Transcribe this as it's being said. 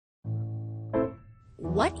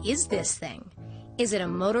what is this thing? Is it a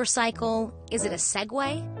motorcycle? Is it a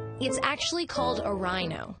Segway? It's actually called a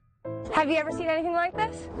rhino. Have you ever seen anything like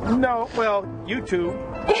this? No, well, YouTube.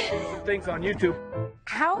 Things on YouTube.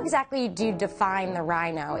 How exactly do you define the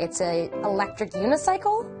rhino? It's an electric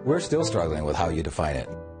unicycle? We're still struggling with how you define it.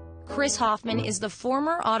 Chris Hoffman is the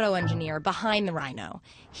former auto engineer behind the rhino.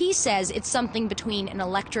 He says it's something between an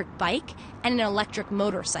electric bike and an electric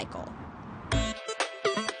motorcycle.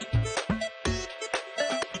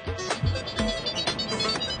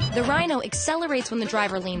 The rhino accelerates when the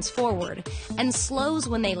driver leans forward and slows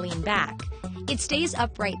when they lean back. It stays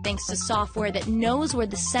upright thanks to software that knows where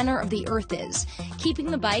the center of the earth is,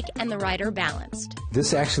 keeping the bike and the rider balanced.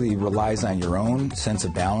 This actually relies on your own sense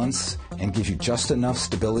of balance and gives you just enough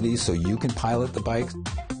stability so you can pilot the bike.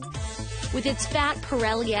 With its fat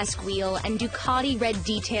Pirelli-esque wheel and Ducati red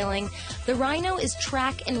detailing, the rhino is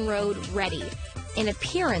track and road ready, in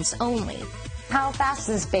appearance only. How fast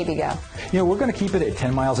does this baby go? We're going to keep it at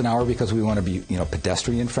 10 miles an hour because we want to be,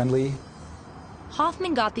 pedestrian friendly.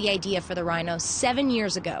 Hoffman got the idea for the rhino 7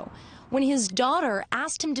 years ago when his daughter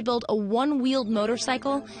asked him to build a one-wheeled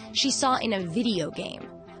motorcycle she saw in a video game.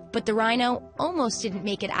 But the rhino almost didn't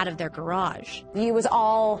make it out of their garage. It was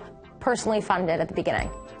all personally funded at the beginning.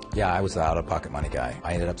 Yeah, I was the out-of-pocket money guy.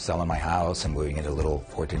 I ended up selling my house and moving into a little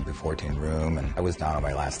 14x14 room, and I was down on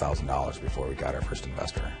my last $1,000 before we got our first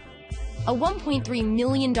investor. A $1.3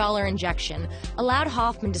 million injection allowed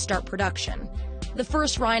Hoffman to start production. The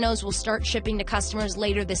first rhinos will start shipping to customers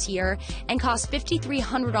later this year and cost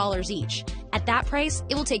 $5,300 each. At that price,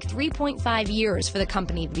 it will take 3.5 years for the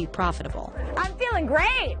company to be profitable. I'm feeling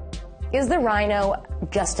great! Is the rhino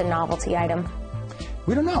just a novelty item?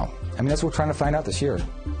 We don't know. That's what we're trying to find out this year.